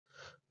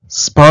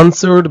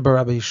Sponsored by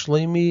Rabbi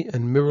Shlomi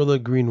and Mirala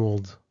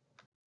Greenwald.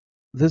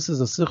 This is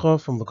a Sikha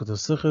from Likkutei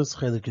Sichos,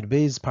 Chelik Yud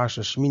Beis,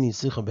 Parsha Shmini,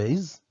 Sikha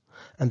Beis.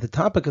 And the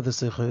topic of the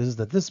Sikha is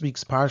that this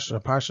week's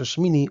Parsha, Parsha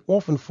Shmini,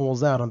 often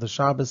falls out on the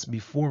Shabbos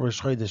before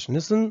Rosh Chodesh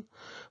Nisan,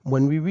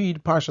 when we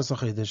read Parsha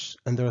Sachedesh.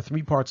 And there are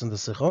three parts in the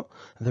Sikha.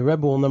 The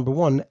Rebbe will, number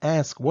one,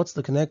 ask what's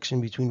the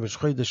connection between Rosh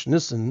Chodesh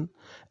Nisan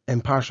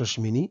and Parsha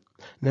Shmini.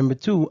 Number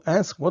two,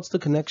 ask what's the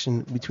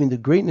connection between the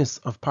greatness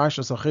of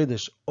Parsha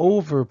Sachedesh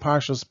over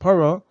Parshas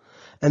Para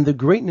and the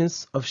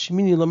greatness of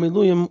Shmini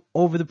Lameluyim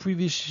over the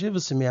previous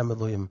Shivas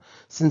Meluyim.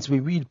 Since we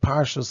read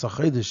Parsha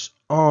Sachedesh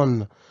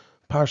on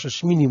Parsha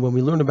Shmini when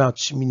we learn about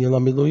Shmini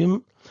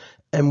Lameluyim,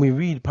 and we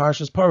read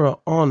Parshas Para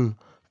on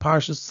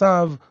Parshas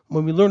Tzav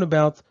when we learn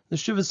about the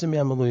Shivas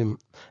Meluyim.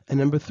 And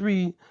number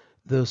three,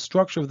 the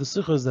structure of the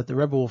Sikha is that the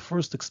Rebbe will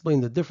first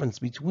explain the difference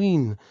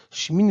between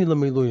Shmini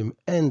Lameluyim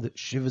and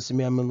Shivas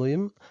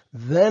Meluyim.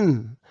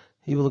 Then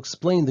he will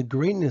explain the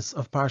greatness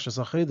of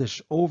Parshas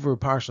Sachedesh over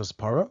Parshas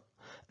Para,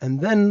 and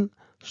then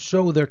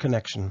show their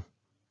connection.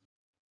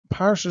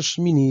 Parsha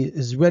Shmini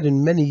is read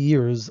in many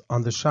years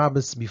on the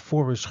Shabbos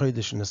before Rosh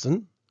Chodesh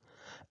Nisan,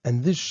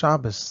 and this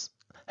Shabbos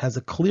has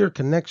a clear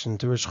connection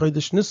to Rosh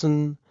Chodesh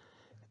Nisan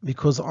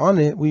because on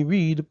it we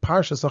read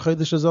Parsha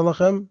Sachedesh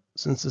Zalachem,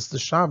 since it's the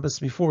Shabbos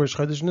before Rosh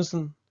Chodesh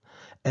Nisan,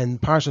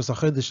 and Parsha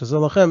Sachedesh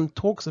Zalachem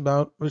talks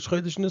about Rosh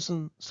Chodesh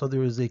Nisan, so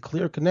there is a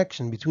clear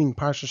connection between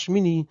Parsha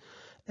Shmini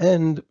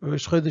and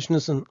Rosh Chodesh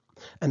Nisan.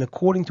 And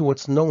according to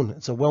what's known,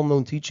 it's a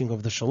well-known teaching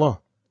of the Shalah,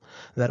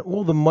 that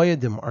all the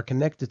Moedim are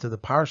connected to the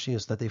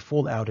Parshias that they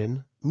fall out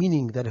in,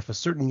 meaning that if a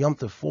certain Yom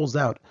Tov falls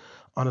out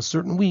on a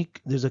certain week,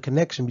 there's a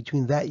connection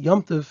between that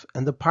Yom Tov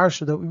and the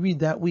Parsha that we read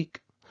that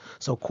week.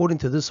 So according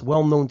to this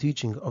well-known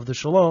teaching of the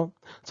Shalah,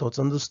 so it's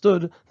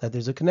understood that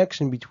there's a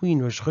connection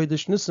between Rosh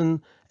Chodesh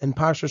Nisan and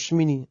Parsha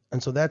Shmini.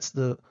 And so that's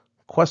the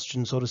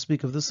question, so to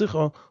speak, of the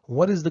Sikha.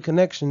 What is the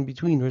connection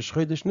between Rosh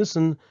Chodesh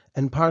Nisan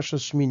and Parsha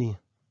Shmini?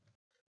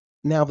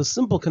 Now, the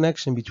simple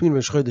connection between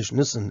Rosh Chodesh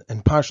Nisan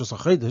and Parsha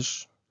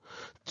Sachedesh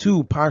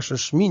to Parsha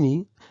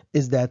Shmini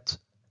is that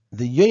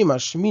the Yom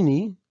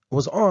HaShmini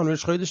was on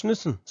Rosh Chodesh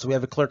Nisan. So we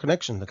have a clear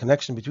connection. The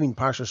connection between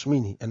Parsha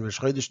Shmini and Rosh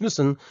Chodesh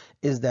Nisan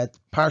is that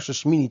Parsha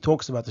Shmini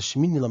talks about the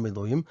Shmini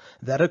Lameloyim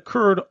that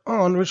occurred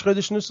on Rosh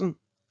Chodesh Nisan.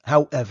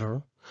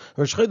 However,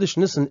 Rosh Chodesh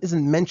Nisan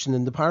isn't mentioned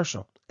in the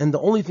Parsha. And the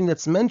only thing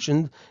that's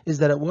mentioned is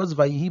that it was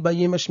Vayihi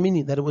Bayem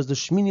HaShmini, that it was the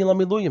Shmini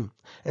Lameloyim.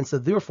 And so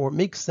therefore it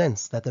makes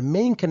sense that the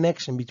main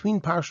connection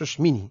between Parsha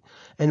Shmini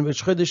and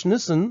Rosh Chodesh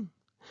Nisan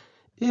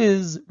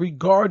is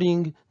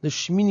regarding the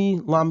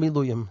Shmini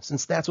Lameluyim,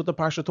 since that's what the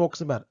Parsha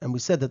talks about. And we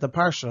said that the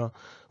Parsha,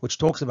 which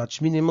talks about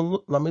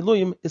Shmini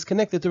Lameluyim, is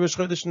connected to Rosh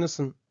Chodesh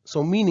Nisan.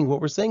 So meaning,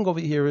 what we're saying over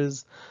here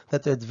is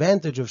that the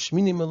advantage of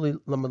Shmini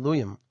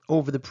Lameluyim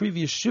over the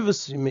previous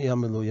Shivas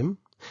Lameluyim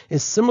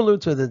is similar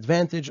to the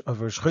advantage of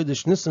Rosh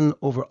Chodesh Nisan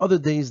over other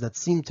days that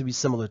seem to be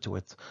similar to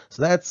it.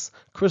 So that's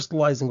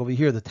crystallizing over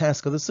here the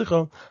task of the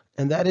Sikha,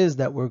 and that is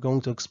that we're going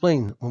to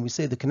explain, when we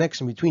say the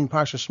connection between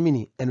Parsha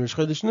Shmini and Rosh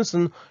Chodesh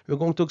Nisan, we're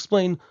going to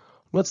explain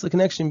what's the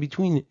connection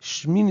between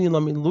Shmini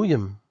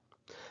Lameluyim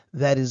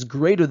that is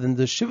greater than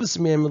the Shivas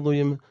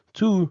Lameluyim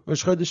to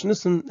Rosh Chodesh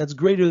Nisan that's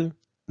greater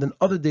than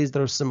other days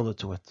that are similar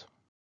to it.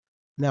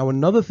 Now,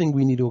 another thing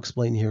we need to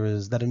explain here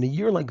is that in a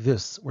year like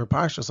this, where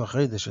Parshas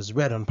Sachedesh is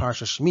read on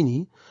Parsha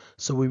Shmini,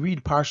 so we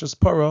read Parshas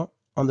Para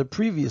on the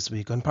previous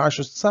week, on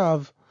Parshas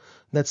Tzav,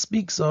 that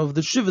speaks of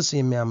the Shivas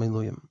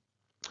Yemei.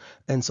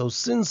 And so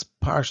since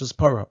Parshas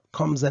Para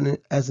comes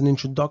as an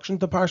introduction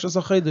to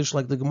Parshas Sachedesh,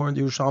 like the Gemara in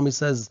the Yerushalmi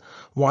says,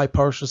 why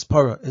Parshas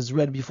Para is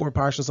read before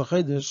Parshas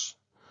Sachedesh,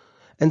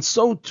 and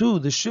so too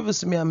the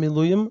Shivas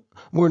Yemei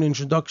were an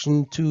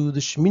introduction to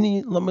the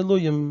Shmini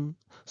Lameluyim.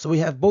 So we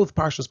have both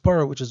Parshas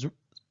Para, which is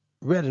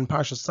read in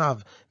Parshas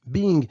Tzav,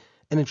 being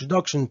an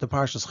introduction to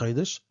Parshas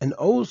Chodesh, and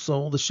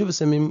also the Shivas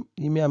Yemei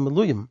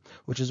Meluyim,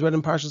 which is read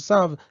in Parshas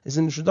Tzav, is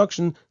an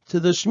introduction to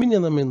the Shmini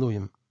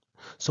Lameluyim.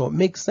 So it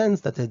makes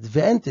sense that the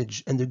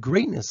advantage and the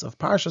greatness of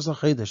Parshas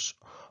Chodesh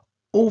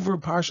over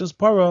Parshas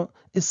Para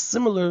is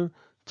similar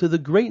to the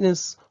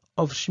greatness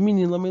of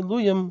Shmini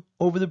Lameluyim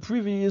over the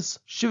previous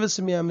Shivas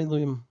Yemei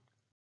Meluyim.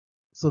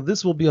 So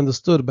this will be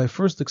understood by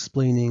first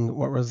explaining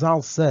what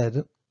Razal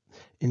said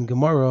in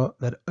Gemara,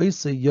 that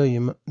Oise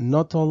Yoyim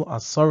Notol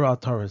Asara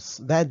Ataris,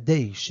 that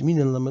day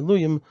Shmini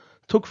Lameluyim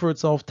took for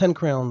itself 10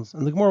 crowns.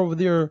 And the Gemara over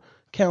there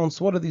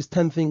counts what are these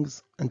 10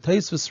 things. And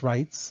Taisvis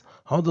writes,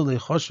 this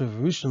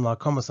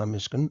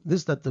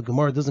that the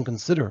Gemara doesn't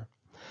consider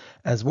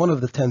as one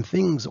of the 10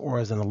 things or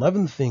as an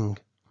 11th thing,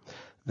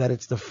 that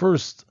it's the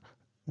first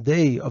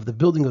day of the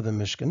building of the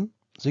Mishkan.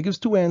 So he gives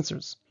two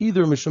answers.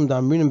 Either Mishum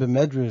Damrinim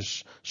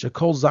b'Medrash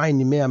Shekol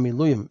Zayin Yimei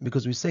Miluyim,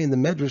 because we say in the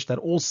Medrash that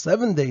all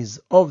 7 days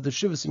of the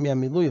Shivas Yimei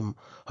Miluyim,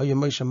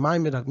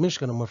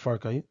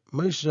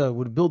 Moshe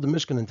would build the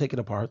Mishkan and take it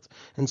apart,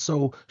 and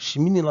so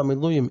Shmini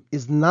Lamiluyim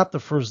is not the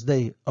first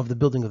day of the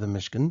building of the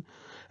Mishkan.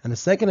 And the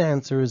second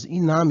answer is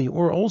Inami,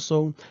 or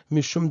also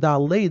Mishum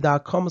Da'alei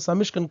Da'akamas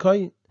HaMishkan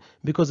Kai,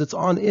 because it's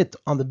on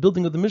the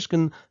building of the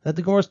Mishkan, that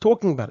the Gemara is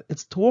talking about.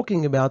 It's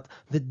talking about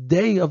the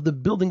day of the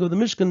building of the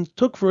Mishkan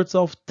took for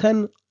itself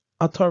 10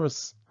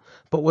 ataras.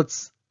 But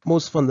what's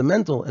most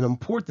fundamental and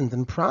important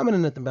and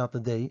prominent about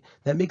the day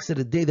that makes it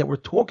a day that we're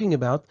talking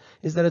about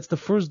is that it's the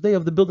first day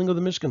of the building of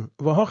the Mishkan.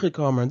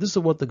 And this is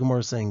what the Gemara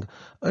is saying.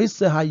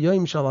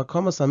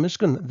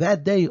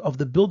 That day of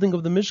the building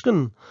of the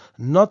Mishkan,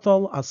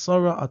 Natal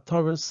Asara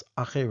Ataris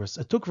Acheres.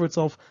 It took for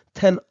itself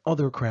 10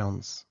 other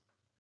crowns.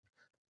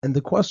 And the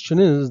question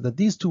is that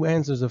these two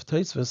answers of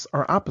Tosfos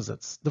are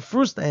opposites. The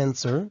first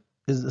answer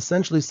is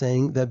essentially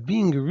saying that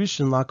being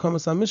Rishon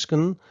La'akamas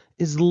HaMishkan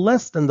is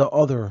less than the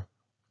other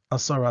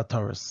Asara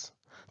Ataris,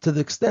 to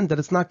the extent that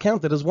it's not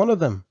counted as one of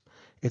them.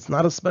 It's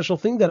not a special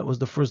thing that it was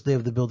the first day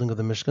of the building of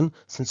the Mishkan,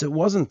 since it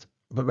wasn't,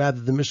 but rather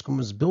the Mishkan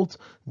was built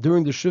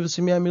during the Shivas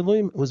Yemei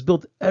HaMiluyim. It was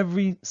built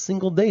every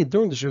single day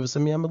during the Shivas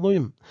Yemei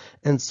HaMiluyim.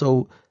 And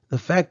so the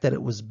fact that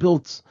it was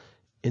built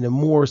in a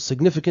more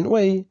significant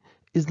way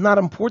is not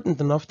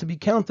important enough to be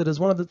counted as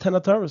one of the 10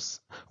 ataras.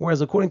 Whereas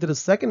according to the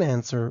second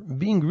answer,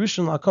 being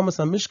Rishon La'akamas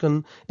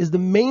HaMishkan is the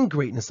main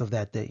greatness of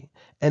that day.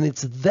 And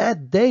it's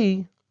that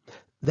day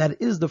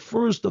that is the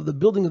first of the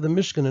building of the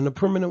Mishkan in a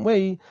permanent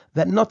way,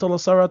 that not al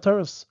asara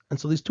ataras. And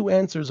so these two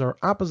answers are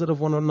opposite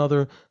of one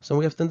another, so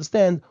we have to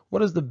understand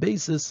what is the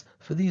basis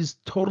for these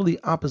totally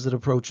opposite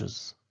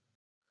approaches.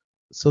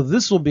 So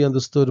this will be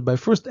understood by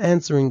first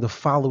answering the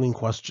following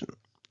question.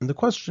 And the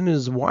question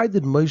is, why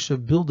did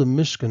Moshe build a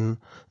Mishkan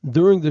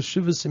during the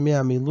Shivas Yemei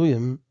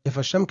HaMiluyim if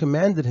Hashem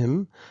commanded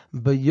him,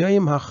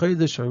 B'yayim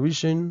HaChodesh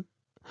HaRishon,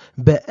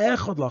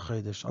 Be'echad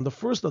LaChodesh, on the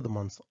first of the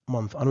month,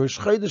 on Rosh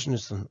Chodesh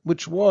Nisan,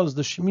 which was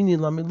the Shemini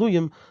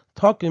LaMiluyim,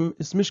 Takim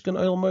is Mishkan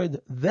Oil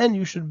Moed, then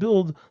you should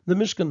build the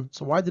Mishkan.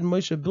 So why did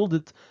Moshe build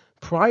it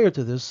prior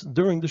to this,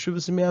 during the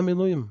Shivas Yemei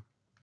HaMiluyim?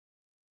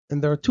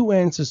 And there are two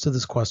answers to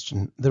this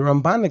question. The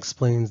Ramban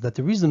explains that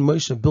the reason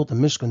Moshe built a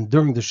Mishkan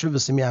during the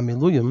Shivas Yemei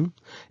HaMiluyim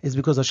is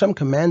because Hashem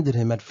commanded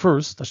him at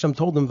first. Hashem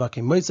told him,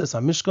 "V'kei Moses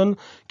HaMishkan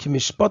ki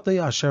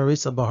mishpatei asher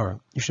reisa bahar."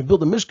 You should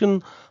build a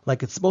Mishkan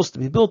like it's supposed to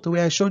be built, the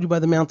way I showed you by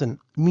the mountain.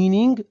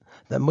 Meaning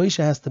that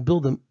Moshe has to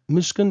build a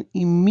Mishkan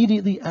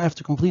immediately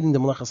after completing the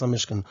Melachas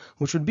HaMishkan,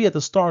 which would be at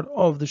the start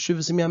of the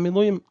Shivas Yemei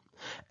HaMiluyim.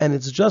 And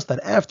it's just that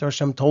after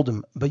Hashem told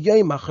him, that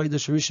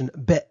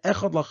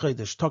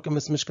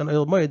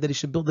he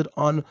should build it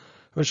on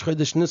Rosh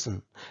Chodesh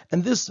Nisan.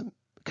 And this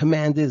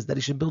command is that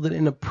he should build it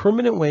in a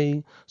permanent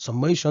way. So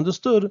Moshe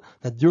understood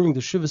that during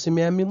the Shivas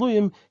Yemei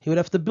HaMiluyim, he would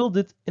have to build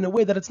it in a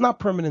way that it's not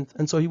permanent.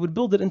 And so he would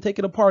build it and take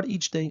it apart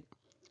each day.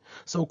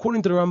 So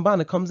according to the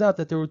Ramban, it comes out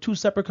that there were two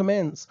separate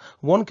commands.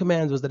 One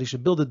command was that he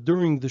should build it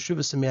during the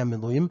Shivas Yemei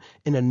HaMiluyim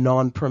in a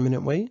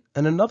non-permanent way,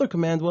 and another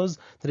command was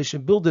that he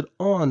should build it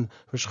on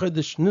Rosh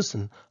Chodesh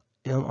Nisan,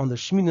 on the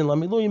Shemini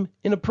LaMiluyim,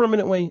 in a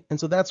permanent way. And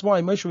so that's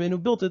why Moshe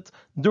Rabbeinu built it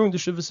during the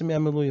Shivas Yemei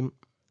HaMiluyim.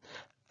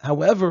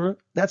 However,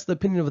 that's the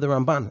opinion of the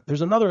Ramban.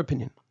 There's another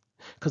opinion.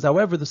 Because,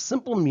 however, the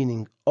simple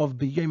meaning of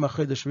B'yayim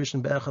HaChodesh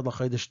Rishon Be'echad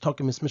LaChodesh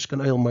Takim is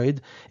Mishkan Oil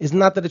Moed is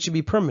not that it should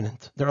be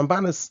permanent. The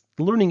Ramban is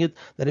learning it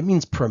that it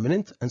means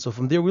permanent, and so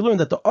from there we learn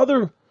that the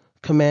other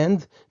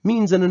command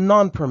means in a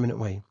non-permanent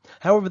way.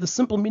 However, the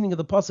simple meaning of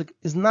the pasuk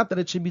is not that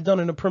it should be done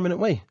in a permanent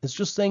way. It's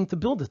just saying to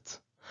build it,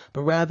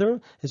 but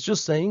rather it's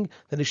just saying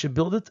that he should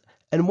build it,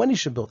 and when he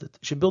should build it.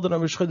 He should build it on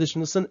Rosh Chodesh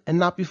Nisan and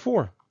not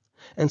before.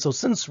 And so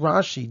since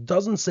Rashi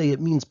doesn't say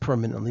it means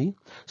permanently,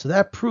 so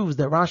that proves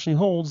that Rashi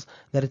holds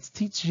that it's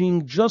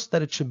teaching just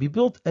that it should be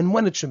built and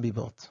when it should be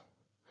built.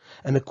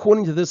 And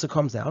according to this, it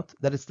comes out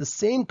that it's the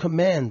same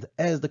command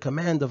as the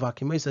command of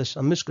Akimeses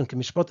Mishkan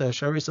Kimishpata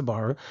Sharisa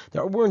Bahar.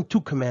 There weren't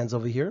two commands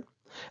over here,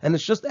 and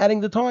it's just adding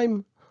the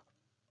time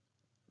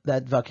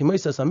that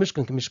Vakimeses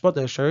Mishkan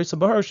Kimishpata Sharisa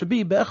Bahar should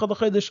be Be'echad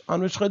LaChodesh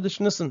on Rosh Chodesh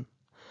Nisan.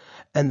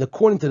 And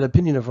according to the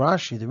opinion of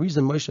Rashi, the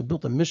reason Moshe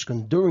built a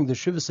Mishkan during the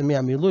Shivas Yemei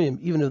HaMiluyim,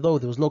 even though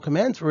there was no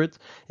command for it,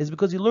 is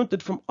because he learned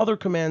it from other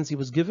commands he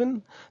was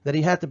given, that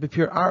he had to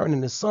prepare Aaron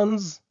and his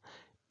sons.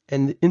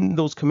 And in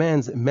those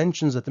commands, it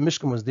mentions that the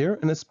Mishkan was there,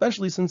 and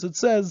especially since it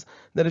says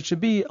that it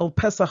should be El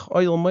Pesach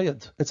Oyel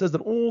Mayed. It says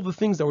that all the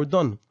things that were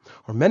done,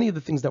 or many of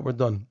the things that were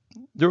done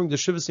during the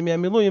Shivas Yemei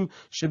HaMiluyim,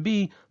 should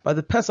be by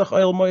the Pesach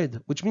Oyel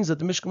Mayed, which means that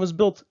the Mishkan was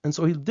built. And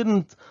so he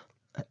didn't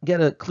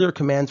get a clear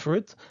command for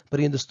it,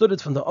 but he understood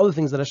it from the other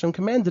things that Hashem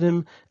commanded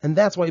him, and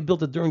that's why he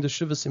built it during the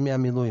Shivas Yemei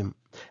HaMiluyim.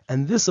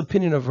 And this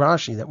opinion of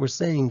Rashi that we're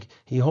saying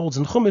he holds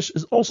in Chumash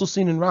is also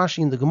seen in Rashi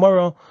in the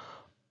Gemara,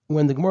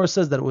 when the Gemara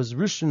says that it was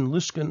Rishon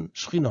Lishkan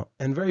Shechina.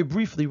 And very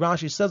briefly,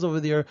 Rashi says over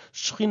there,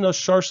 Shechina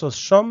Sharsas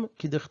Sham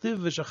Kidechtiv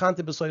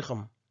V'Shachanti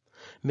B'Soicham.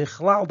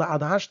 Michlal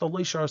Da'ad Hashta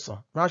Loi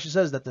Sharsa. Rashi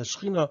says that the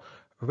Shechina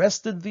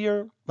rested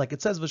there, like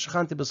it says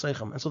V'Shachanti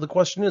B'Soicham. And so the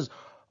question is,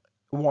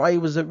 why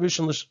was it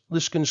Rishon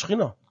Lishkan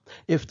Shechina?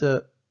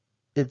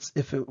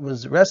 If it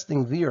was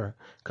resting there,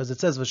 because it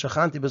says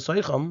V'Shachanti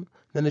B'Soicham,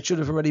 then it should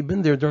have already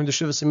been there during the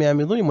Shivas Yemei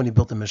HaMiluyim when he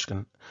built the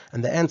Mishkan.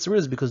 And the answer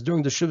is because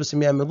during the Shivas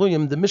Yemei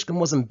HaMiluyim, the Mishkan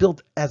wasn't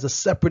built as a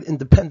separate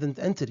independent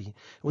entity.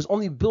 It was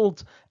only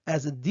built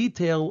as a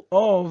detail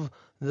of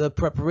the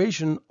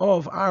preparation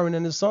of Aaron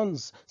and his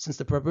sons. Since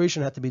the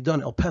preparation had to be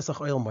done El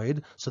Pesach Oil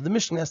Moed, so the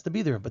Mishkan has to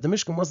be there. But the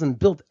Mishkan wasn't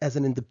built as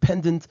an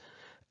independent,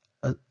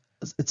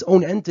 its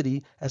own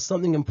entity, as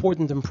something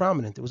important and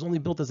prominent. It was only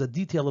built as a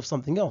detail of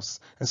something else.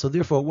 And so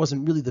therefore it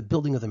wasn't really the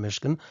building of the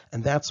Mishkan,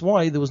 and that's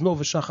why there was no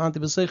V'shachanti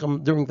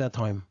b'seichem during that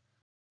time.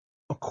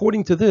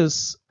 According to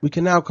this, we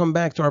can now come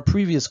back to our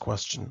previous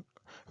question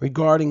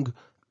regarding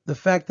the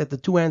fact that the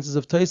two answers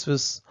of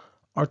Tosfos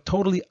are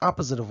totally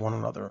opposite of one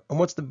another. And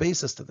what's the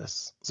basis to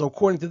this? So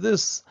according to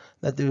this,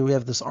 that we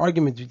have this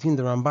argument between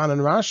the Ramban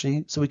and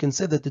Rashi, so we can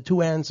say that the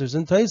two answers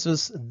in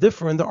Tosfos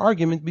differ in the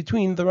argument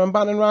between the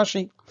Ramban and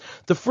Rashi.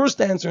 The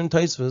first answer in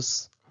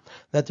Tosfos,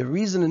 that the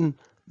reason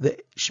the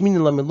Shmini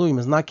Lameluyim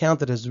is not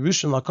counted as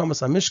Rishon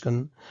Lakamas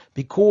HaMishkan,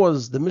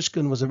 because the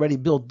Mishkan was already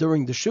built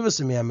during the Shivas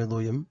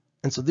Meluyim,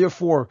 and so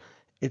therefore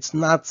it's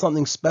not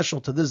something special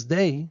to this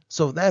day.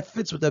 So that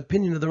fits with the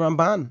opinion of the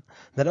Ramban,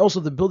 that also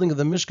the building of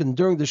the Mishkan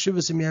during the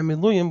Shivas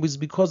Meluyim was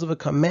because of a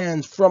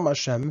command from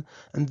Hashem,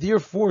 and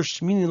therefore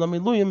Shmini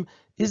Lameluyim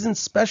isn't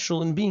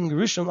special in being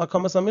Rishon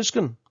Lakamas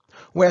HaMishkan.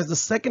 Whereas the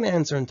second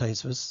answer in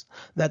Tosfos,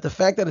 that the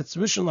fact that it's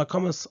Rishon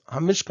Lakamas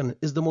HaMishkan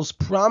is the most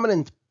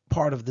prominent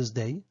part of this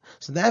day,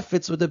 so that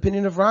fits with the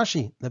opinion of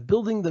Rashi, that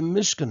building the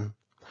Mishkan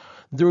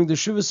during the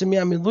Shivas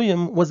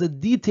Meluyim was a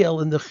detail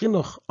in the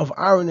chinuch of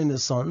Aaron and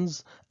his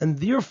sons, and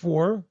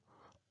therefore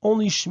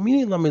only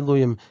Shmini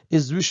Lameluyim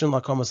is Rishon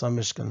Lakamas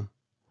HaMishkan.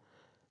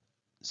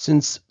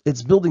 Since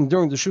its building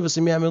during the Shivas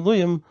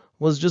Meluyim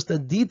was just a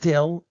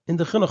detail in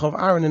the chinuch of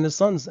Aaron and his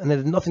sons, and it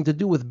had nothing to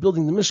do with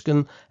building the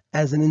Mishkan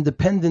as an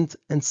independent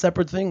and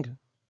separate thing.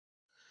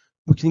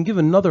 We can give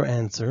another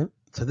answer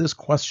to this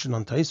question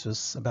on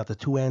Tosfos about the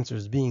two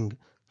answers being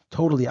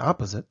totally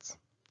opposite.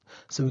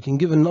 So we can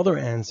give another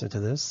answer to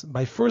this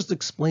by first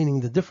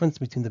explaining the difference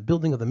between the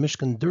building of the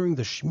Mishkan during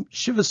the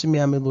Shivas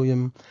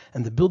Meluyim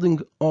and the building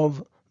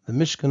of the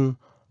Mishkan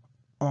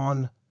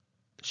on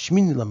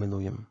Shmini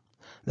Lameluyim.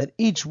 That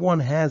each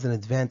one has an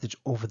advantage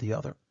over the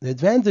other. The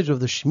advantage of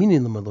the Shmini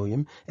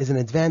Lameluyim is an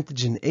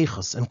advantage in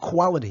eichos and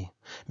quality,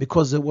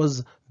 because it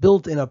was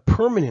built in a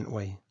permanent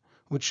way,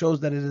 which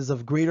shows that it is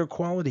of greater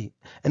quality,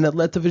 and it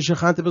led to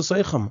V'shachanti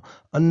b'seichem.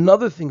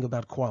 Another thing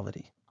about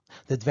quality,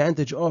 the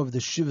advantage of the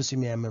Shivas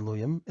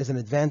Meluyim is an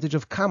advantage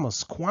of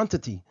kamos,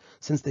 quantity,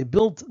 since they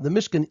built the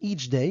Mishkan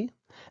each day,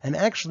 and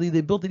actually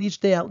they built it each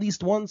day at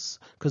least once,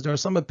 because there are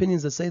some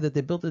opinions that say that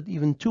they built it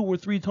even 2 or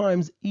 3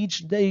 times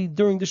each day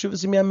during the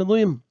Shivas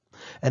Meluyim.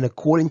 And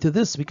according to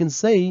this, we can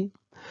say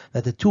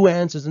that the two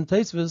answers in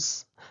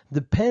Tosfos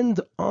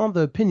depend on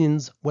the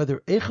opinions whether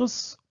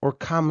eichos or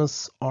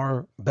kamos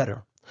are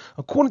better.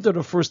 According to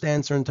the first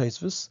answer in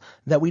Tosfos,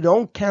 that we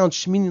don't count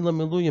Shmini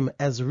Lameluyim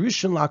as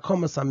Rishon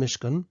Lakamas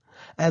HaMishkan,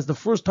 as the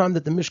first time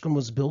that the Mishkan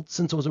was built,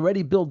 since it was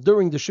already built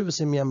during the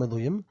Shivas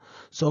Meluyim.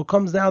 So it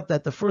comes out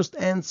that the first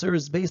answer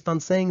is based on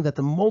saying that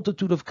the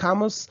multitude of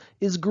kamos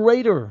is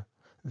greater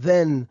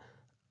than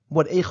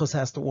what eichos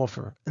has to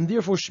offer, and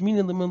therefore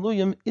Shmini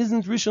Lameluyim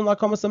isn't Rishon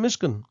Lakamas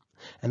HaMishkan.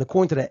 And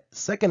according to the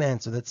second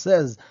answer that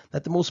says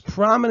that the most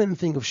prominent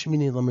thing of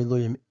Shmini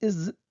Lameluyim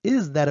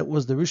is that it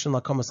was the Rishon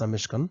Lakamas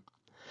HaMishkan,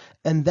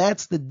 and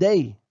that's the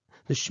day,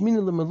 the Shmini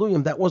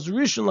Lameluyim, that was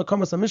Rishon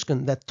Lakamas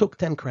HaMishkan, that took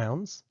 10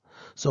 crowns.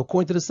 So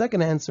according to the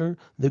second answer,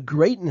 the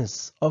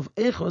greatness of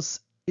eichos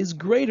is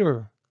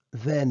greater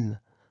than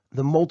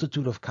the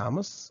multitude of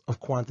kamos, of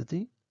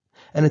quantity,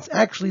 and it's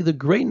actually the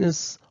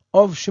greatness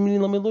of Shmini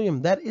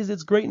Lameluyim. That is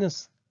its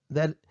greatness,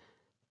 that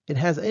it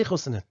has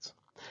eichos in it.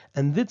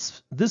 And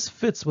this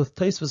fits with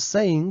Tosfos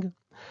saying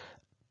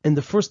in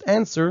the first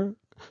answer,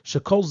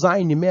 Shekol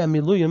Zayin Yimei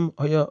HaMiluyim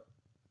Haya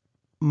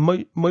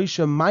Moshe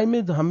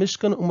Maimid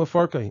HaMishkan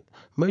Umefarkei.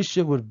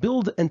 Moshe would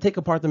build and take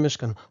apart the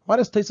Mishkan. Why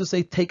does Tosfos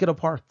say take it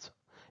apart?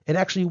 It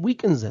actually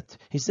weakens it.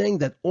 He's saying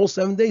that all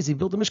 7 days he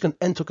built the Mishkan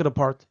and took it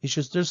apart. He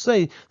should just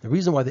say the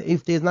reason why the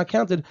 8th day is not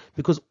counted,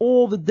 because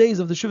all the days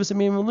of the Shivas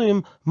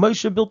Meluyim,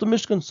 Moshe built the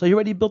Mishkan, so he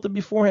already built it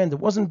beforehand. It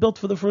wasn't built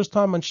for the first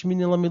time on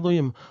Shmini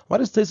Lameluyim. Why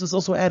does Tosfos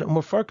also add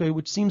Umefarkei,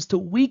 which seems to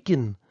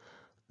weaken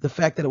the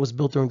fact that it was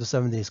built during the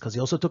 7 days? Because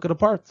he also took it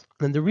apart.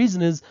 And the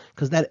reason is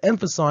because that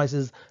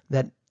emphasizes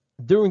that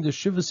during the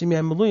Shivas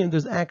Meluyim,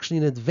 there's actually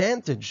an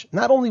advantage.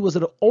 Not only was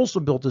it also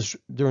built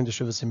during the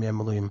Shivas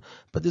Meluyim,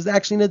 but there's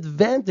actually an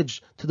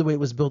advantage to the way it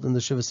was built in the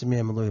Shivas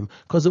Meluyim,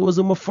 because it was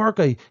a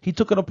Mefarkei. He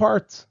took it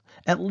apart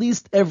at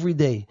least every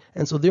day.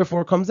 And so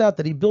therefore it comes out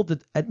that he built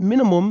it at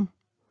minimum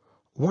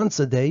once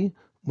a day,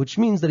 which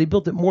means that he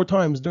built it more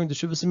times during the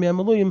Shivas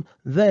Meluyim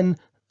than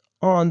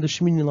on the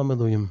Shmini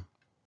Lameluyim.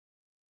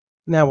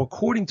 Now,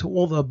 according to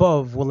all the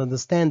above, we'll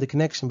understand the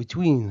connection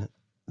between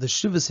the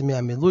Shivas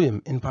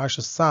Meluyim in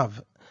Parshas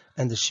Tzav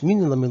and the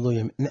Shmini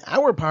Lameluyim in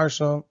our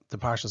Parsha, the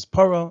Parshas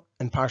Parah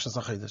and Parshas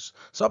HaChodesh.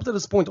 So up to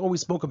this point, all we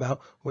spoke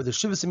about were the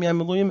Shivas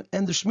Meluyim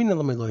and the Shmini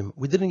Lameluyim.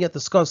 We didn't yet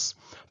discuss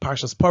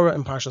Parshas Parah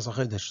and Parshas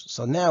HaChodesh.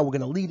 So now we're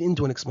going to lead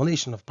into an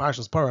explanation of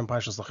Parshas Parah and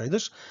Parshas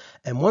HaChodesh.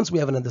 And once we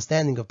have an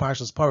understanding of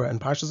Parshas Parah and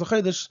Parshas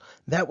HaChodesh,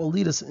 that will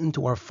lead us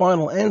into our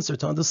final answer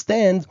to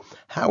understand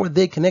how are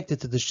they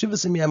connected to the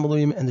Shivas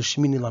Meluyim and the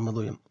Shmini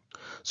Lameluyim.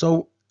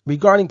 So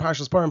regarding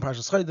Parshas Parah and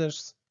Parshas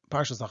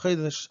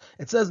HaChodesh,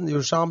 it says in the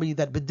Yerushalmi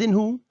that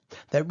Bedinhu,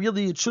 that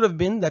really it should have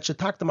been that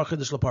Shetakta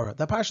Machidish LaParah,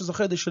 that Parshas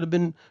HaChodesh should have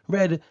been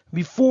read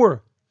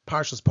before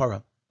Parshas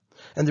Parah.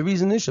 And the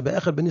reason is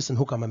Be'echad b'Nisan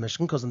hukam HaMishkan,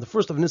 because on the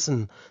first of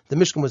Nisan the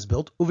Mishkan was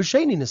built,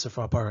 Uvesheni Nisan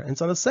for Parah, and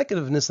it's on the second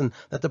of Nisan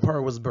that the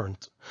Parah was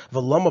burnt.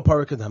 V'lama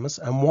Parah Kedemus,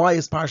 and why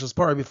is Parshas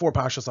Parah before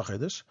Parshas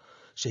HaChodesh?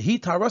 Shehi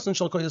Tarasan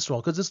Shel Kol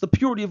Yisrael, because it's the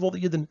purity of all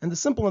the Yidden. And the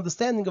simple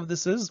understanding of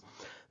this is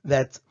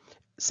that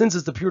since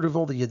it's the purity of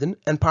all the Yidden,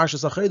 and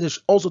Parshas HaChodesh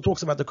also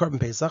talks about the Korban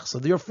Pesach, so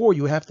therefore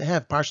you have to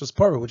have Parshas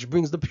Parah, which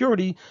brings the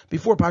purity,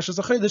 before Parshas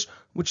HaChodesh,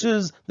 which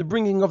is the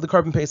bringing of the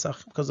Korban Pesach,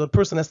 because a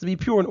person has to be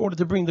pure in order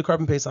to bring the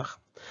Korban Pesach.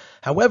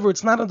 However,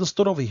 it's not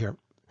understood over here,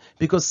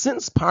 because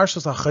since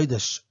Parshas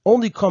HaChodesh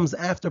only comes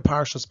after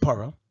Parshas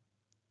Parah,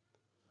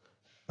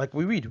 like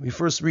we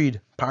first read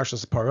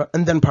Parshas Parah,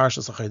 and then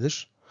Parshas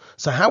HaChodesh,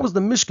 so how was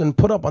the Mishkan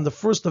put up on the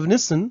first of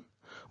Nisan,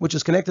 which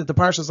is connected to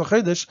Parshas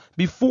HaChodesh,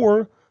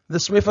 before the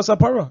Sreifas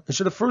HaParah? It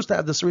should have first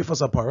had the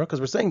Sreifas HaParah, because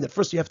we're saying that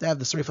first you have to have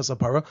the Sreifas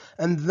HaParah,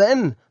 and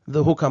then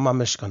the Hukam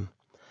HaMishkan,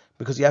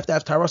 because you have to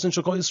have Taras and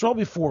Shekol Yisrael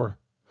before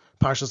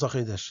Parshas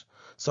HaChodesh.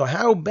 So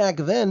how back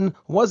then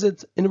was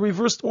it in a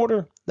reversed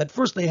order, that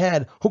first they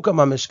had Hukam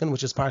HaMishkan,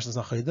 which is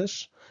Parshas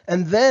HaChodesh,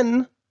 and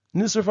then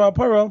Nisr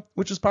HaParah,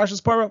 which is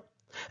Parshas Parah?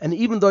 And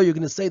even though you're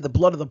going to say the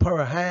blood of the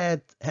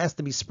parah has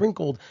to be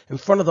sprinkled in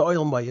front of the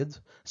oil mayid,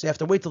 so you have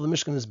to wait till the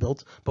Mishkan is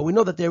built, but we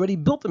know that they already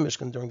built the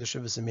Mishkan during the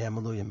Shivas and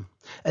Mi'amaluyim.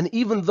 And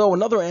even though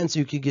another answer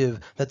you could give,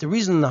 that the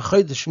reason the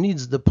Chodesh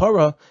needs the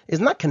parah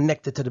is not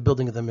connected to the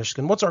building of the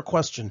Mishkan. What's our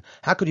question?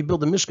 How could you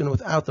build a Mishkan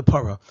without the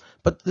parah?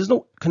 But there's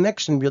no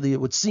connection, really,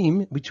 it would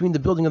seem, between the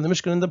building of the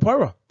Mishkan and the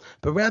parah,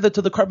 but rather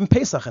to the Korban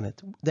Pesach in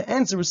it. The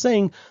answer is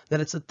saying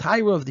that it's a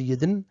Taira of the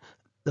Yidden.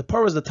 The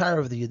parah is the tire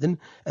of the Yidden,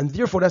 and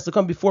therefore it has to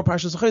come before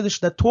Parshas HaChodesh,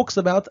 that talks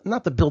about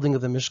not the building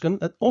of the Mishkan,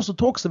 that also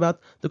talks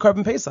about the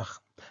Korban Pesach.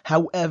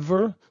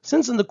 However,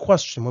 since in the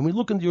question, when we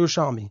look in the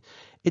Yerushalmi,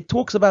 it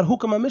talks about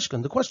Hukam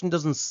HaMishkan, the question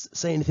doesn't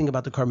say anything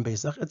about the Korban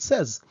Pesach. It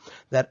says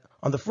that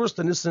on the first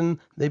of Nisan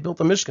they built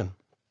the Mishkan,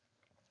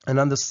 and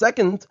on the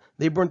second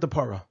they burnt the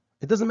parah.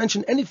 It doesn't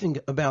mention anything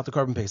about the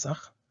Korban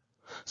Pesach.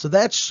 So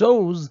that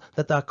shows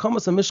that the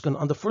Hakamas HaMishkan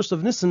on the first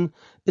of Nisan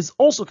is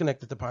also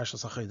connected to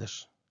Parshas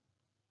HaChodesh.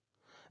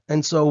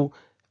 And so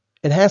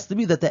it has to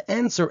be that the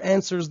answer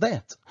answers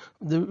that.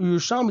 The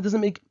Yerushalmi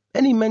doesn't make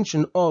any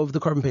mention of the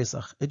Korban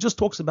Pesach. It just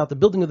talks about the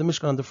building of the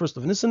Mishkan on the first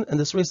of Nisan and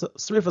the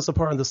Sreifas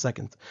HaParah on the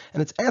second.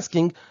 And it's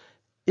asking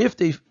if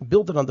they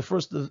built it on the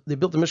first, they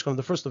built the Mishkan on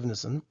the first of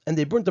Nisan and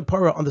they burnt the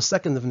Parah on the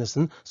second of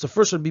Nisan. So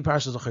first should be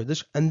Parshas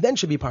HaChodesh and then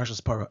should be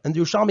Parshas Parah. And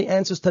the Yerushalmi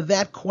answers to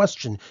that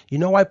question. You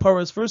know why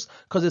Parah is first?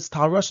 Because it's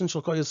Taras and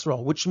Shel Kol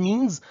Yisrael, which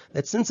means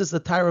that since it's the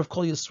Tyre of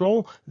Kol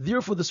Yisrael,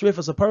 therefore the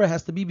Sreifas HaParah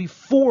has to be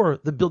before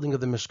the building of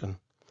the Mishkan.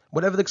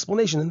 Whatever the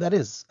explanation, and that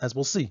is, as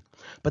we'll see.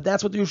 But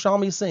that's what the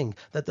Yerushalmi is saying,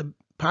 that the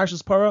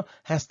Parshas Parah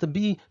has to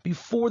be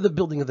before the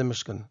building of the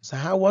Mishkan. So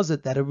how was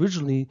it that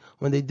originally,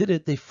 when they did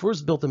it, they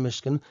first built the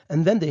Mishkan,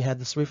 and then they had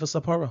the Sreifas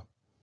HaParah?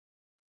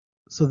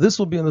 So this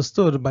will be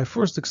understood by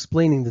first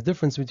explaining the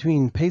difference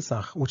between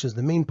Pesach, which is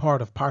the main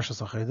part of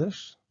Parshas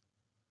HaChodesh,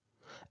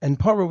 and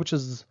Parah, which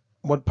is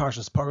what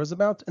Parshas Parah is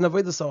about, and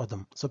Avodas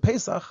Ha'adam. So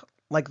Pesach,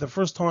 like the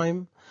first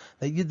time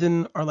that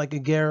Yidden are like a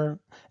ger,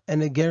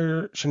 and a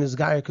ger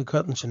shenizgaya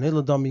kukut and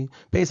sheneladami.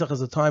 Pesach is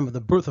the time of the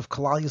birth of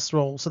Kalal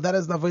Yisrael. So that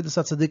is the Avodas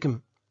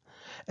HaTzadikim.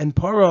 And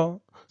Parah,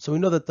 so we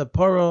know that the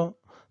Parah,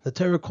 the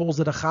Torah calls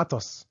it a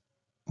chatos,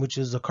 which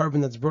is a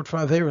carbon that's brought for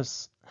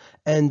Averis.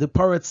 And the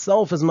Parah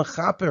itself is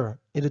mechaper,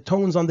 it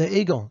atones on the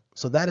egel.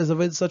 So that is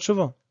Avodas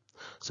HaTshuva.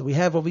 So we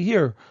have over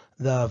here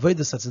the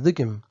Avodas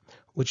HaTzadikim,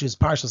 which is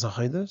Parshas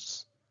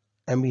HaChodesh,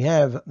 and we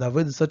have the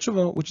Avodas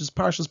HaTshuva, which is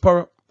Parshas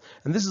Parah.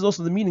 And this is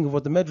also the meaning of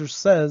what the Medrash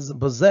says,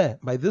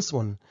 Bazeh, by this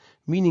one,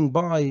 meaning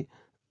by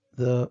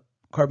the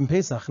Korban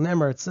Pesach,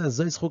 Nemar, it says,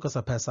 Zeis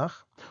Chukas HaPesach,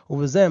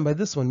 Uvazeh, by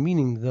this one,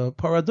 meaning the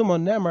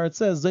Paraduma, Nemar, it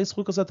says, Zeis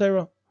Chukas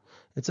HaTerah.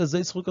 It says,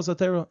 Zeis Chukas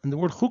HaTerah, and the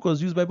word Chukah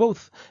is used by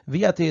both.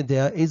 V'yate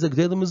yedea, Eza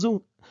Gdela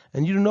Mazu.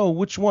 And you don't know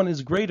which one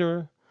is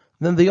greater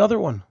than the other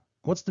one.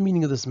 What's the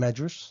meaning of this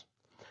Medrash?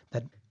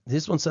 That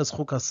this one says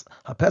Chukas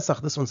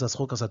HaPesach, this one says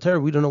Chukas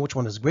HaTerah. We don't know which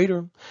one is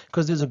greater,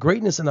 because there's a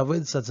greatness in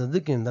Avodas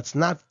HaTzadikim that's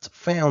not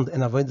found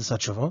in Avodas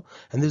HaTshuva,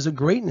 and there's a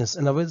greatness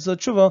in Avodas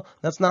HaTshuva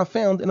that's not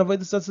found in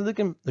Avodas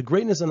HaTzadikim. The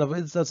greatness in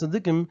Avodas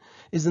HaTzadikim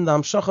is in the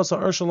Hamshachas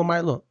HaEr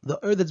Shalamayla, the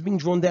Ur that's being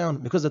drawn down,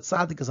 because the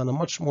Tzaddik is on a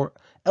much more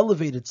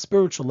elevated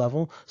spiritual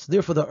level, so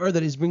therefore the Ur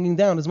that he's bringing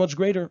down is much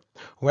greater.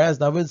 Whereas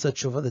the Avodas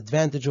HaTshuva, the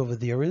advantage over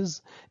there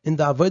is in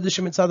the Avodah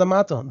Shemitzad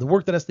Amata, the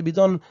work that has to be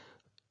done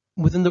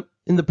within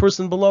the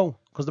person below,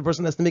 because the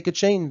person has to make a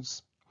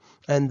change.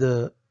 And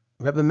the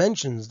Rebbe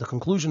mentions the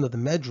conclusion of the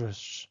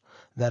Medrash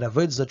that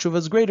Avodas HaTshuva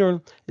is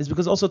greater is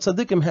because also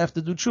tzaddikim have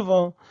to do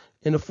tshuva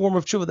in a form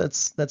of tshuva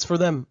that's for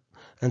them.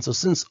 And so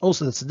since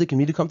also the tzaddikim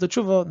need to come to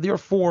tshuva,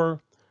 therefore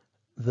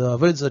the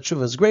Avodas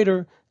HaTshuva is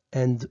greater,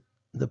 and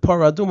the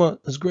Parah Aduma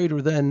is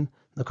greater than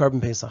the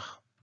Korban Pesach.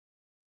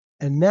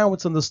 And now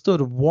it's understood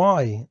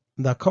why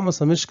the Akamas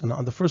HaMishkan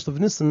on the 1st of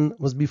Nisan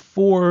was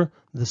before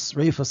the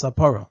Sreifa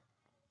Sapara,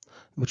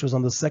 which was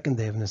on the 2nd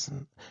day of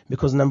Nisan.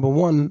 Because number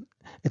one,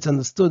 it's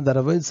understood that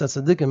Avodas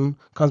Tzadikim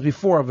comes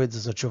before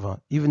Avodas Tshuva,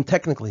 even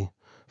technically.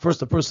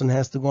 First, a person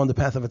has to go on the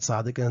path of a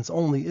tzaddik, and it's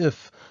only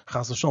if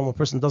Chas v'Shalom a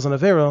person does an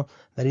avera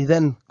that he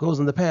then goes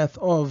on the path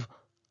of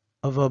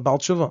a Baal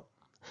Tshuva.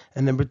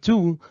 And number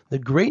two, the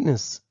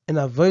greatness in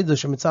Avodah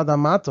Shemitzad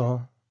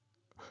Amata,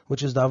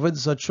 which is the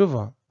Avodas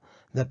Tshuva,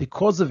 that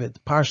because of it,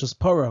 Parshas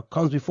Parah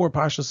comes before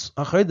Parshas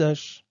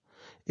Achodesh,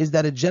 is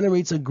that it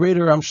generates a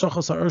greater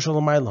Amshachas Ha'er Shel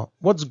L'mayla.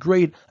 What's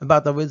great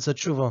about the Avodas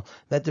Tshuva?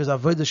 That there's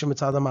Avodah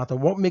Shemitzad Amata.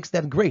 What makes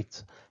that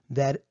great?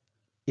 That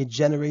it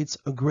generates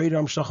a greater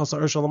Amshachas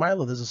Ha'er Shel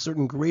L'mayla. There's a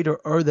certain greater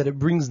that it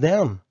brings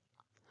down.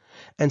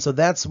 And so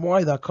that's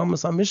why the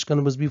Akamas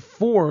HaMishkan was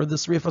before the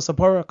Sreifa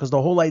Sapara, because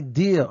the whole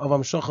idea of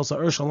Amshachas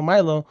Ha'er Shel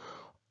L'mayla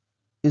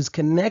is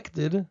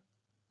connected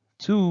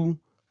to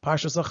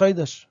Parshas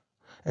Achodesh.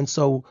 And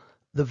so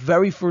the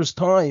very first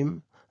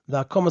time,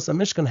 the Akamas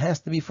HaMishkan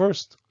has to be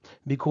first,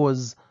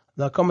 because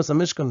the Akamas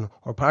HaMishkan,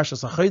 or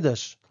Parshas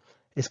Achodesh,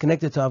 is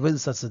connected to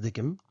Avodas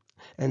Tzadikim,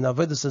 and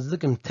Avodas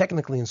Tzadikim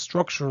technically and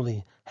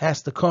structurally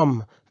has to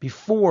come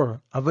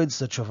before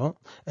Avodas Tshuva,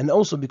 and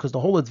also because the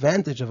whole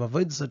advantage of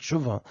Avodas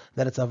Tshuva,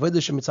 that it's Avodah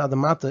Shemitzad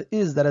Amata,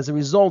 is that as a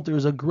result there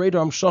is a greater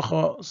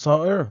Amshacha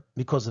Sa'er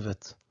because of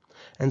it.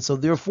 And so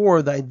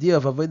therefore the idea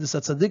of Avodas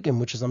Tzadikim,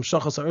 which is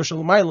Amshachas Ha'er Shel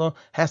L'mayla,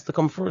 has to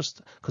come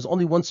first, because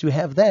only once you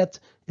have that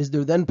is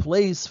there then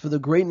place for the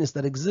greatness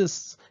that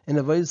exists in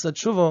Avodas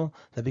Tshuva,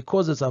 that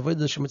because it's Avodah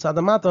Shemitzad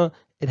Amata,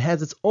 it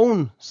has its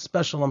own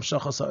special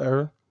Amshachas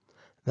Ha'er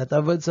that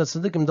Avodas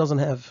Tzadikim doesn't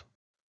have.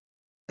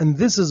 And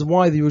this is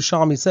why the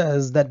Yerushalmi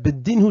says that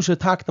Bedin hu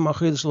shetaktam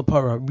Achodesh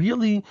l'Para.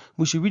 Really,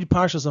 we should read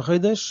Parshas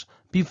Achodesh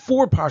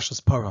before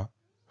Parshas Para.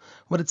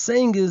 What it's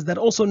saying is that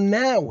also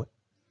now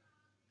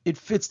it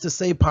fits to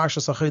say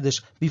Parshas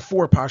Achodesh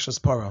before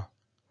Parshas Para,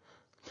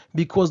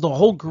 because the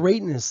whole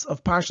greatness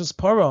of Parshas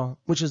Para,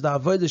 which is the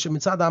Avodah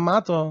Shemitzad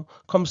Amata,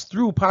 comes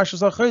through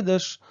Parshas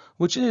Achodesh,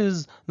 which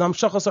is the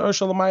Amshachas Ha'er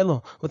Shel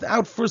L'mayla.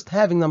 Without first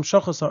having the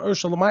Amshachas Ha'er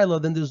Shel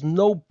L'mayla, then there's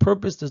no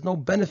purpose, there's no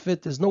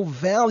benefit, there's no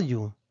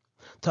value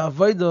to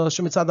Avodah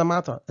Shemitzad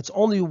Amata. It's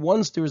only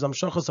once there is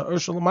Amshachas Ha'er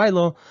Shel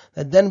L'mayla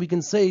that then we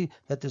can say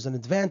that there's an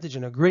advantage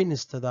and a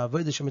greatness to the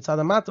Avodah Shemitzad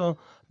Amata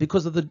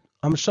because of the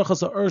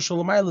Amshachas Ha'er Shel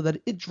L'mayla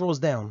that it draws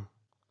down.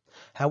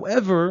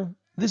 However,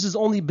 this is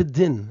only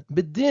Bedin.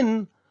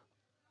 Bedin,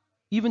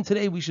 even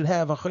today we should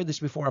have a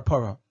Chodesh before a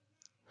Parah.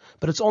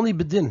 But it's only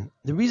Bedin.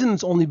 The reason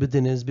it's only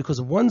Bedin is because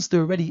once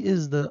there already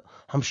is the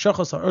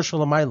Hamshachas Ha'er Shel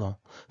L'mayla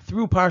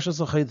through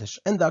Parshas Achodesh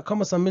and the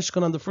Akamas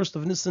HaMishkan on the 1st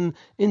of Nisan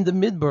in the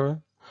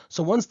Midbar,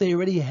 so once they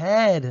already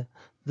had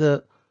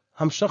the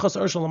Hamshachas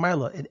Ha'er Shel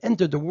L'mayla, it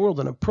entered the world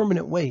in a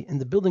permanent way in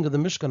the building of the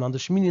Mishkan on the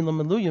Shmini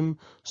L'Meluyim,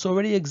 so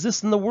already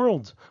exists in the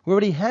world. We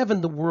already have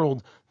in the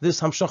world this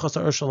Hamshachas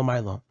Ha'er Shel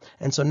L'mayla.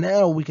 And so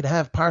now we could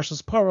have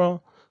Parshas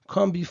Parah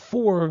come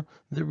before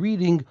the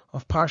reading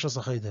of Parshas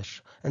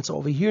Achodesh. And so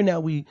over here now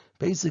we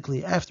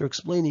basically, after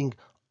explaining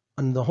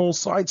on the whole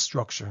side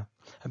structure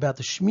about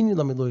the Shmini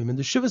L'Meluyim and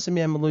the Shivas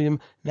Meluyim,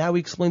 now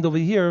we explained over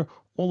here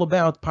all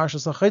about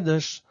Parshas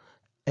Achodesh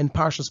and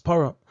Parshas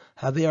Parah,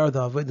 how they are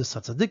the Avodas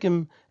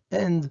Tzadikim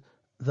and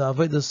the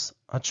Avodas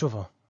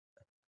Tshuva.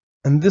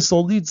 And this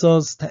all leads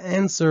us to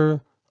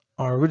answer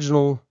our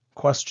original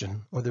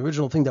question, or the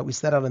original thing that we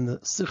set out in the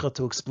Sikha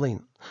to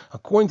explain.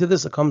 According to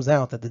this, it comes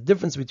out that the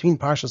difference between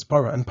Parshas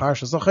Parah and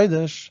Parshas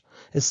Achodesh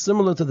is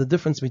similar to the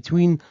difference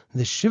between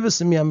the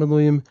Shivas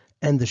Meluyim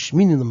and the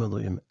Shmini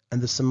L'Meluyim.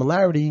 And the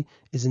similarity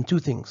is in two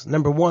things.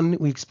 Number one,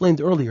 we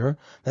explained earlier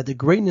that the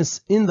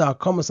greatness in the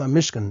Akamas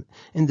HaMishkan,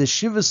 in the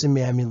Shivas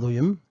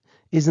Meluyim,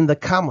 is in the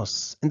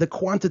Kamos, in the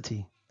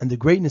quantity. And the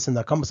greatness in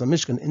the Akamas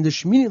HaMishkan, in the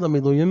Shmini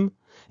L'Meluyim,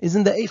 is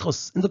in the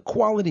Eichos, in the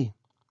quality,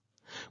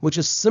 which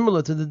is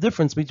similar to the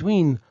difference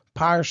between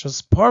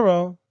Parshas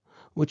Parah,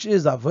 which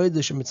is Avodah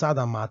Shemitzad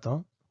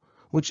Amata,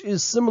 which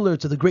is similar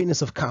to the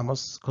greatness of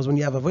Kamos, because when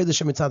you have Avodah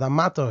Shemitzad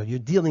Amata, you're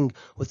dealing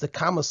with the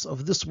Kamos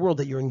of this world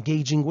that you're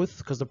engaging with,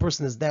 because the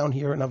person is down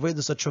here in Avodah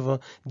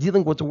Tshuva,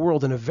 dealing with the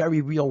world in a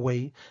very real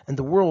way, and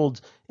the world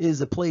is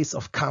a place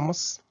of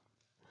Kamos.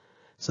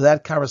 So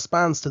that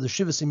corresponds to the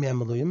Shivas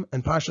Meluyim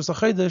and Parshas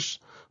Achodesh,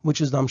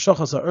 which is the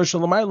Amshachas Ha'er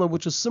Shel L'mayla,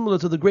 which is similar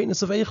to the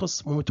greatness of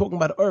Eichos. When we're talking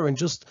about and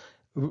just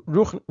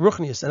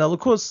Ruchnius and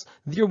Elokus,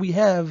 there we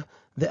have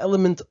the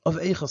element of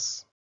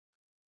Eichos.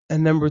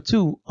 And number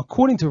two,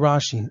 according to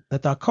Rashi,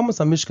 that the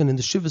Akamas HaMishkan in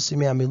the Shivas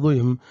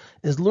Meluyim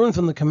is learned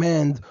from the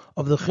command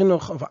of the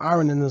Chinuch of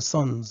Aaron and his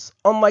sons,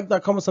 unlike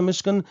the Akamas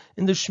HaMishkan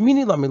in the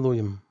Shmini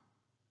L'Meluyim,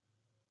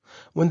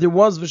 when there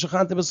was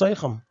V'shachanti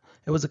B'Soichem.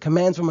 It was a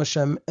command from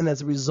Hashem, and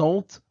as a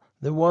result,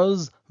 there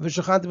was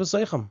V'shachanti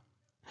B'Soichem.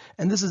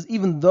 And this is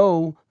even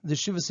though the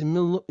Shivas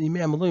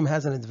Meluyim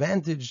has an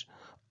advantage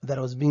that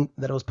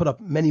it was put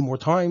up many more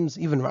times.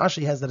 Even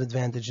Rashi has that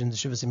advantage in the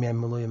Shivas Yemei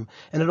Miluyim,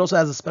 and it also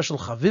has a special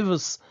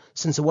chavivus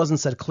since it wasn't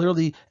said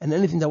clearly, and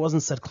anything that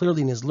wasn't said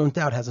clearly and is learnt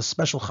out has a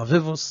special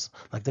chavivus,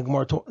 like the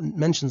Gemara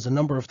mentions a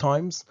number of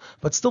times.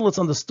 But still, it's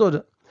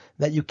understood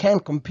that you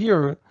can't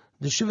compare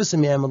the Shivas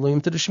Yemei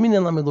Miluyim to the Shmini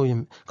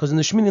Miluyim, because in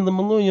the Shmini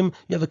Miluyim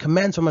you have a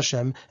command from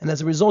Hashem, and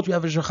as a result you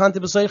have a Shachanti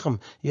B'Seichem,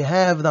 you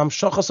have the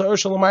Amshachas Ha'er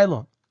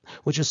Shalamayla,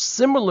 which is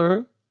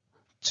similar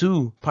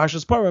to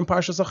Parshas Parah and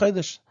Parshas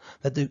HaChodesh,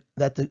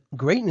 that the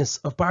greatness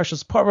of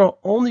Parshas Parah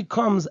only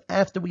comes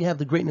after we have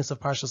the greatness of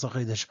Parshas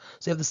HaChodesh.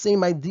 So you have the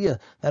same idea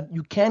that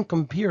you can't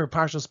compare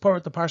Parshas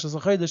Parah to Parshas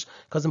HaChodesh,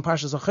 because in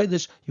Parshas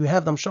HaChodesh you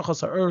have the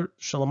Amshachas Ha'er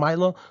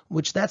Shalamayla,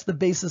 which that's the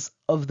basis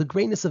of the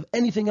greatness of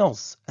anything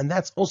else, and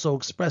that's also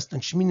expressed in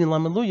Shmini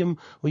Miluyim,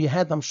 where you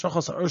had the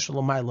Amshachas Ha'er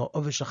Shalamayla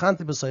of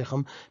Shachanti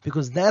B'Seichem,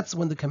 because that's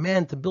when the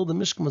command to build the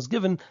Mishkan was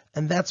given,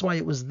 and that's why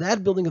it was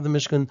that building of the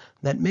Mishkan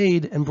that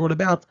made and brought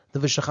about the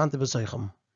V'shachanti B'Seichem.